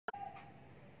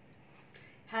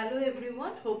Hello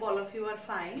everyone, hope all of you are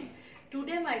fine.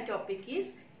 Today my topic is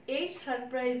 8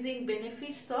 surprising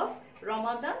benefits of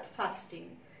Ramadan fasting.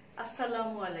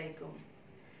 Assalamu alaikum.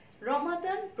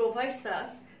 Ramadan provides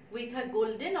us with a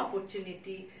golden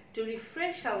opportunity to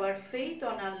refresh our faith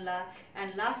on Allah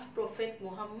and last Prophet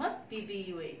Muhammad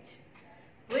PBUH.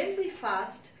 When we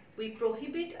fast, we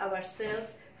prohibit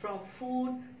ourselves from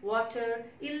food, water,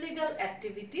 illegal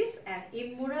activities and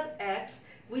immoral acts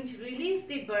which release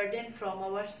the burden from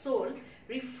our soul,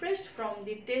 refreshed from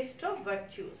the taste of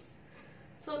virtues.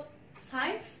 So,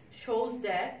 science shows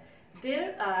that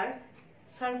there are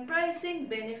surprising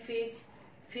benefits,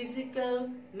 physical,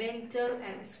 mental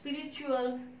and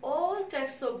spiritual, all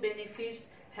types of benefits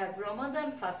have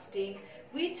Ramadan fasting,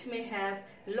 which may have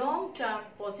long-term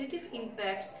positive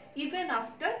impacts even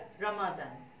after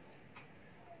Ramadan.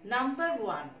 Number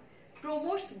 1.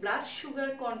 Promotes blood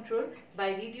sugar control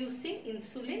by reducing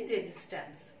insulin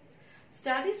resistance.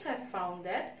 Studies have found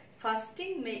that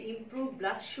fasting may improve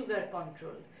blood sugar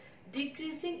control.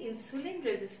 Decreasing insulin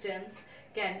resistance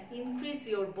can increase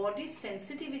your body's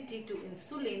sensitivity to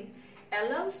insulin,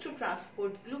 allows to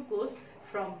transport glucose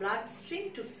from bloodstream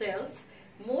to cells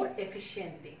more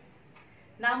efficiently.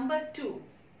 Number 2.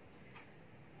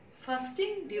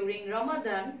 Fasting during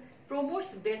Ramadan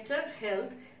promotes better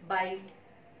health by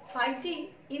fighting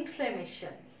inflammation.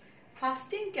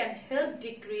 Fasting can help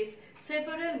decrease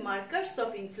several markers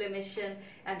of inflammation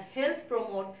and help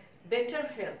promote better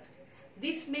health.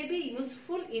 This may be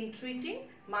useful in treating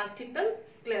multiple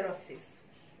sclerosis.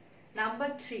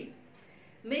 Number 3.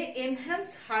 May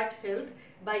enhance heart health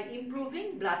by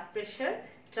improving blood pressure,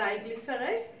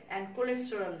 triglycerides and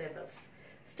cholesterol levels.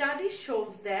 Study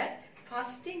shows that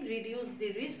fasting reduces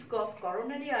the risk of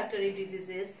coronary artery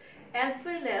diseases as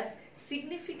well as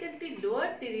significantly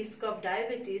lower the risk of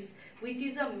diabetes, which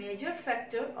is a major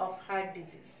factor of heart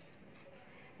disease.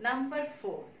 Number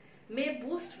 4. May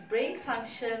boost brain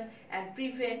function and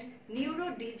prevent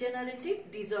neurodegenerative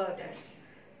disorders.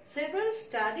 Several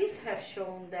studies have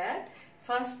shown that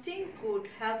fasting could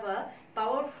have a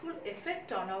powerful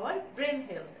effect on our brain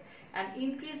health and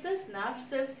increases nerve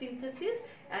cell synthesis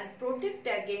and protect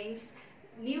against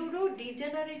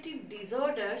neurodegenerative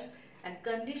disorders and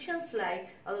conditions like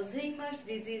Alzheimer's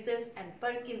diseases and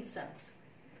Parkinson's.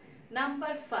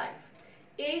 Number 5.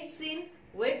 Aids in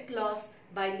weight loss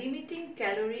by limiting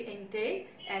calorie intake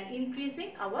and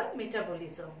increasing our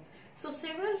metabolism. So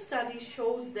several studies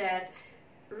shows that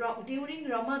during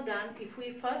Ramadan, if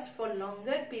we fast for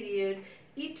longer period,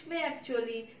 it may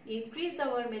actually increase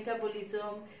our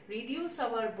metabolism, reduce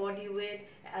our body weight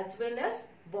as well as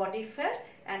body fat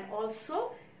and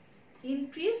also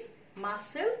increase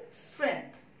muscle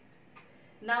strength.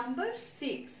 Number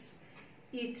 6.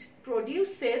 It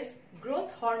produces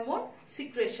growth hormone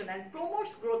secretion and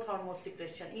promotes growth hormone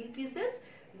secretion, increases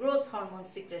growth hormone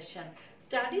secretion.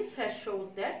 Studies have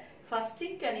shows that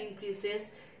fasting can increases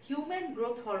human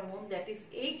growth hormone, that is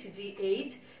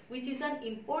HGH, which is an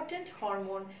important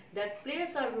hormone that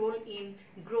plays a role in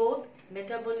growth,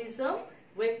 metabolism,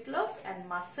 weight loss and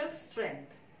muscle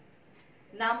strength.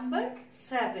 Number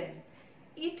 7.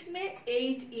 It may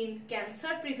aid in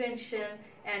cancer prevention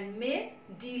and may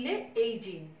delay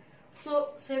aging. So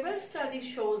several studies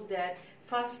shows that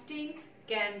fasting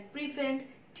can prevent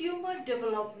tumor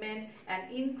development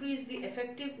and increase the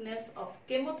effectiveness of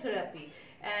chemotherapy,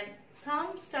 and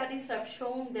some studies have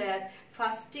shown that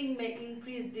fasting may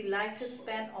increase the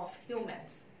lifespan of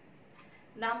humans.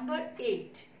 Number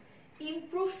 8.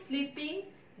 Improve sleeping,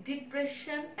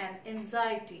 depression and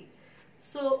anxiety.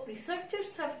 So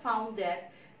researchers have found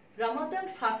that Ramadan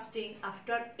fasting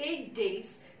after 8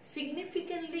 days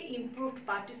significantly improved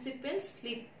participants'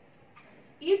 sleep.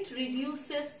 It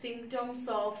reduces symptoms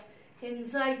of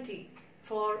anxiety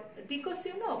because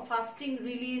fasting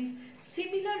release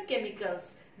similar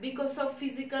chemicals because of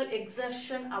physical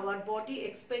exertion our body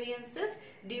experiences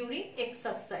during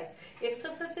exercise.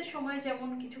 Exercise সময় যেমন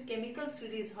কিছু chemicals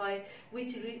release হয়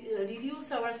which reduce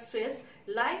our stress,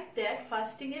 like that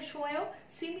fasting এর সময়ও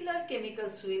similar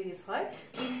chemicals release হয়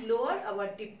which lower our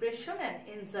depression and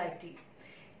anxiety.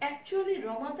 Actually,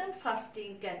 Ramadan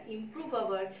fasting can improve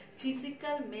our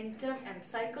physical, mental and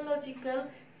psychological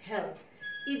health.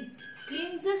 It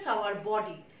cleanses our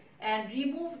body and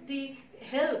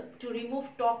help to remove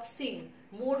toxin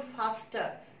more faster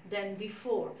than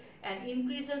before and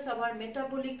increases our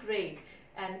metabolic rate,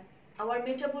 and our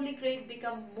metabolic rate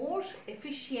become more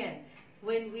efficient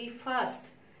when we fast,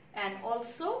 and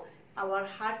also our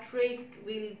heart rate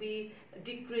will be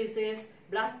decreases,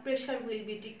 blood pressure will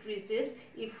be decreases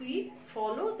if we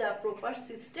follow the proper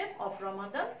system of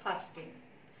Ramadan fasting.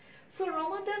 So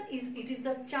Ramadan is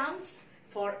the chance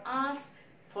for us,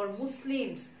 for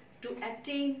Muslims, to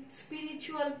attain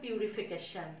spiritual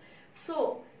purification. So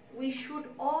we should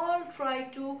all try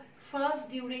to fast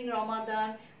during Ramadan,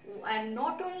 and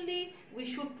not only we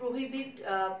should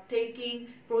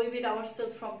prohibit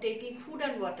ourselves from taking food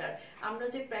and water. আমরা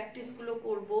যে practice গুলো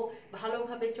করব,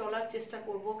 ভালোভাবে চলার চেষ্টা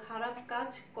করব, খারাপ কাজ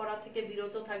করা থেকে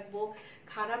বিরত থাকব,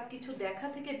 খারাপ কিছু দেখা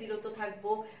থেকে বিরত থাকব,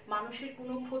 মানুষের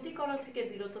কোনো ক্ষতি করা থেকে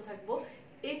বিরত থাকব,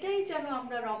 এটাই যেন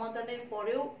আমরা রমাদানের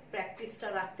পরেও প্র্যাকটিসটা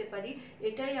রাখতে পারি।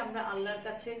 এটাই আমরা আল্লাহর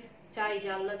কাছে চাই যে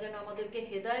আল্লাহ যেন আমাদেরকে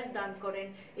হেদায়েত দান করেন।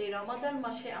 এই রমাদান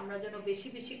মাসে আমরা যেন বেশি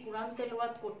বেশি কোরআন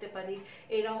তেলাওয়াত করতে পারি।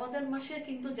 এই রমাদান মাসে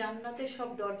কিন্তু জান্নাতের সব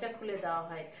দরজা খুলে দেওয়া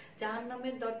হয়,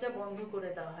 জাহান্নামের দরজা বন্ধ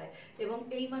করে দেওয়া হয়, এবং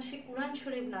এই মাসে কোরআন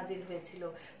শরীফ নাজিল হয়েছিল।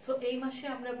 সো এই মাসে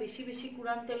আমরা বেশি বেশি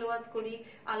কোরআন তেলাওয়াত করি,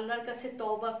 আল্লাহর কাছে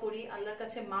তওবা করি, আল্লাহর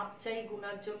কাছে মাপ চাই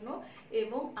গুনার জন্য,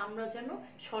 এবং আমরা যেন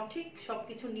সঠিক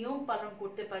সবকিছু নিয়ম পালন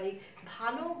করতে পারি,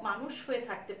 ভালো মানুষ হয়ে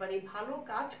থাকতে পারি, ভালো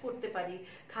কাজ করতে পারি,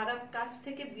 খারাপ কাজ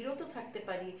থেকে বিরত থাকতে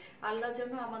পারি। আল্লাহ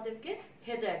যেন আমাদেরকে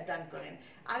হেদায়েত দান করেন।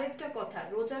 আরেকটা কথা,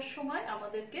 রোজার সময়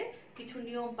আমাদেরকে কিছু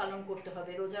নিয়ম পালন করতে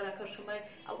হবে। রোজা রাখার সময়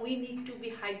we need to be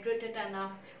hydrated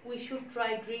enough, we should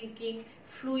try drinking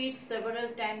fluid several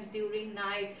times during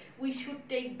night, we should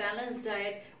take balanced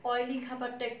diet, oily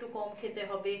খাবারটা একটু কম খেতে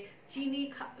হবে, চিনি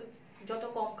যত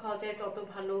কম খাওয়া যায় তত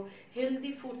ভালো,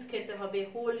 হেলদি ফুডস খেতে হবে,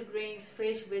 whole grains,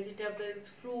 fresh vegetables,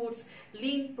 fruits,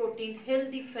 Lin protein,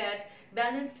 healthy fat,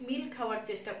 balanced মিল খাওয়ার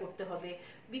চেষ্টা করতে হবে,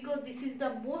 because this is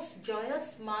the most জয়াস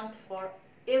month for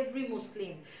every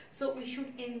Muslim. So we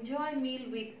should enjoy meal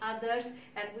with others,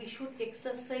 and we should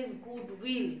exercise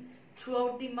goodwill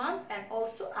throughout the month and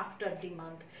also after the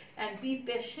month, and be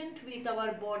patient with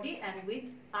our body and with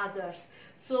others.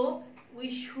 So we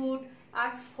should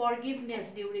ask forgiveness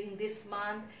during this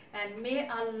month, and may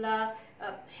Allah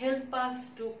help us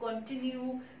to continue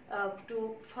to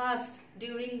fast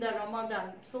during the Ramadan,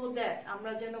 so that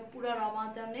আমরা যেন পুরা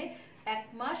রমাদানে এক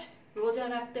মাস রোজা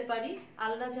রাখতে পারি,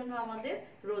 আল্লাহ যেন আমাদের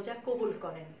রোজা কবুল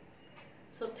করেন।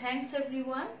 So thanks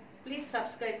everyone, please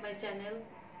subscribe my channel.